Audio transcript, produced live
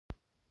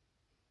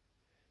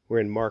We're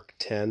in Mark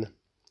 10.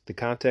 The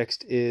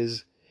context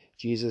is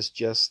Jesus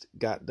just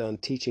got done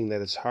teaching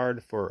that it's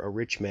hard for a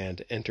rich man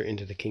to enter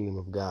into the kingdom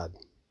of God.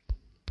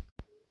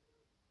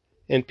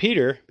 And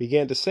Peter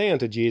began to say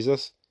unto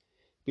Jesus,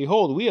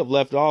 Behold, we have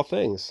left all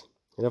things,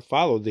 and have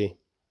followed thee.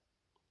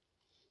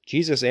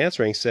 Jesus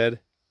answering said,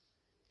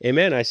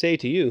 Amen, I say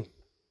to you,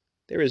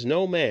 there is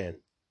no man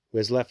who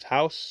has left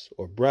house,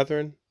 or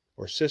brethren,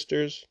 or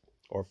sisters,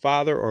 or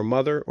father, or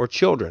mother, or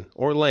children,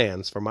 or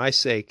lands, for my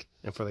sake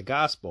and for the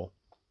gospel,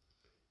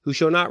 who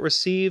shall not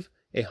receive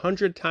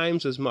 100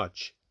 times as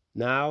much,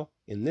 now,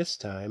 in this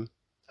time,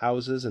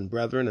 houses, and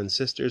brethren, and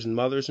sisters, and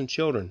mothers, and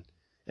children,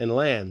 and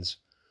lands,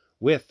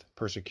 with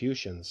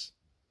persecutions,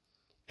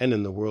 and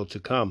in the world to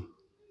come.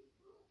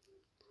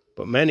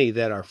 But many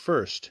that are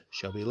first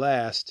shall be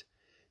last,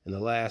 and the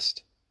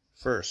last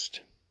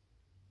first.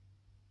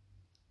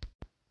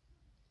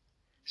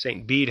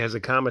 St. Bede has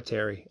a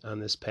commentary on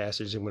this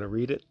passage. I'm going to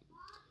read it.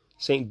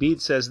 St.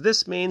 Bede says,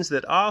 This means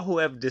that all who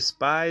have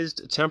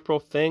despised temporal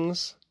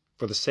things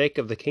for the sake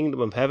of the kingdom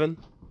of heaven,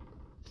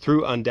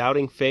 through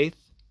undoubting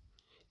faith,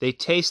 they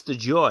taste the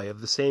joy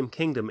of the same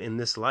kingdom in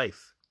this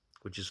life,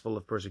 which is full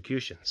of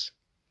persecutions.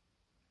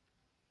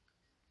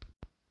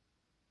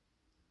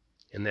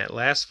 In that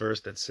last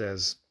verse that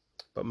says,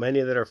 But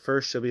many that are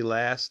first shall be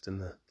last, and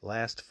the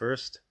last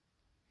first,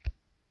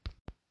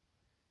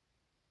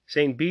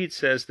 St. Bede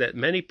says that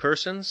many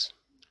persons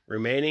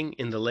remaining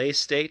in the lay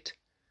state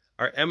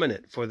are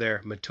eminent for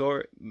their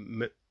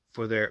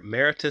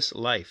meritorious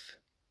life,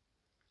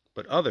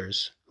 but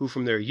others, who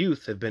from their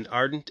youth have been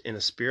ardent in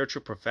a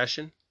spiritual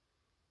profession,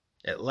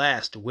 at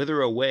last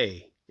wither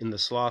away in the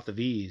sloth of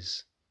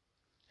ease,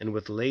 and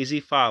with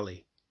lazy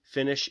folly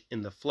finish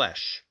in the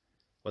flesh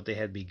what they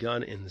had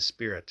begun in the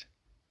spirit.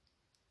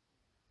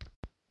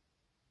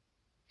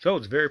 So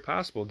it's very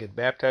possible to get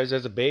baptized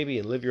as a baby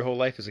and live your whole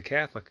life as a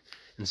Catholic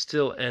and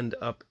still end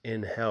up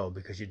in hell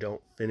because you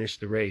don't finish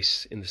the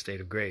race in the state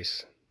of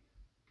grace.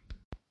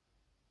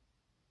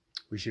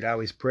 We should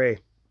always pray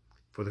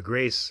for the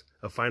grace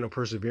of final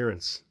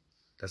perseverance.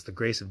 That's the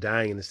grace of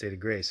dying in the state of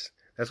grace.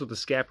 That's what the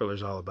scapular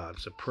is all about.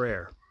 It's a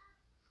prayer,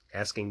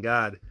 asking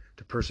God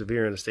to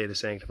persevere in a state of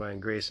sanctifying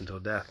grace until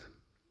death.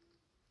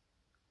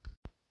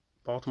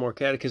 Baltimore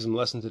Catechism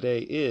lesson today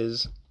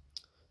is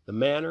the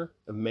manner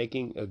of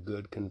making a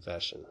good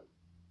confession.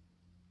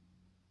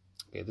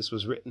 Okay, this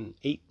was written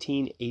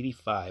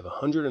 1885,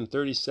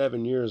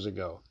 137 years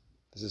ago.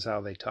 This is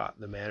how they taught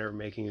the manner of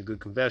making a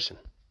good confession.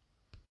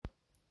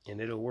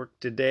 And it'll work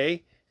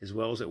today as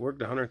well as it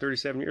worked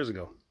 137 years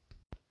ago.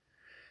 It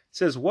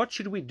says, What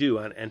should we do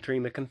on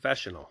entering the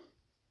confessional?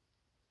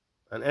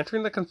 On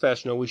entering the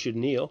confessional, we should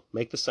kneel,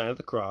 make the sign of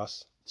the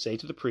cross, say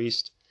to the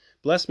priest,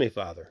 Bless me,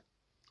 Father.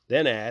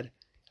 Then add,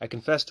 I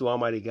confess to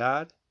Almighty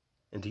God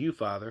and to you,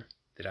 Father,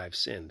 that I have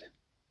sinned.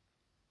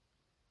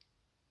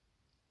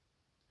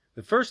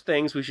 The first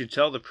things we should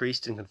tell the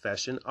priest in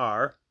confession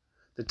are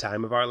the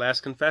time of our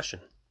last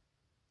confession,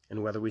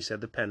 and whether we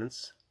said the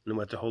penance and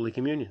went to Holy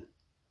Communion.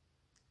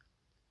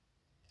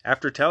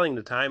 After telling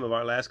the time of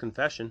our last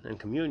confession and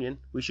communion,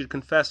 we should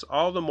confess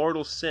all the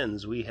mortal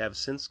sins we have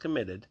since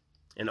committed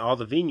and all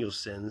the venial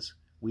sins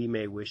we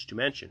may wish to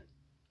mention.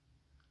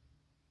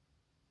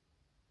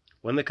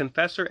 When the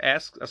confessor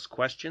asks us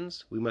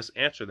questions, we must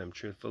answer them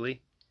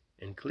truthfully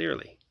and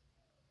clearly.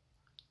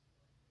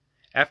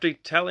 After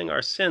telling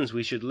our sins,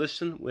 we should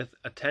listen with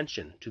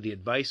attention to the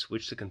advice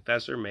which the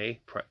confessor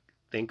may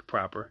think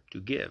proper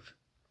to give.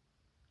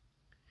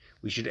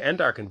 We should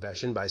end our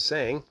confession by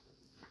saying,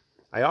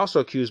 I also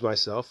accuse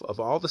myself of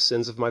all the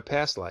sins of my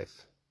past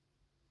life,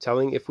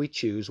 telling if we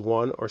choose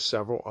one or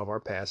several of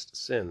our past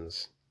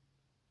sins.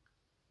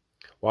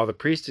 While the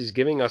priest is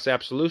giving us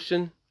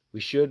absolution, we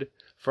should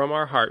from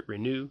our heart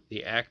renew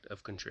the act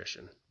of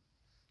contrition.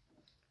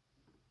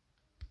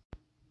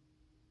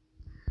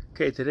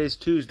 Okay, today's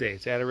Tuesday.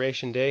 It's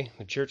Adoration Day.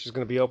 The church is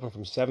going to be open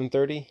from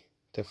 7:30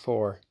 to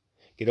 4.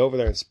 Get over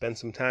there and spend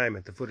some time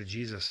at the foot of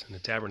Jesus in the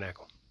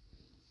tabernacle.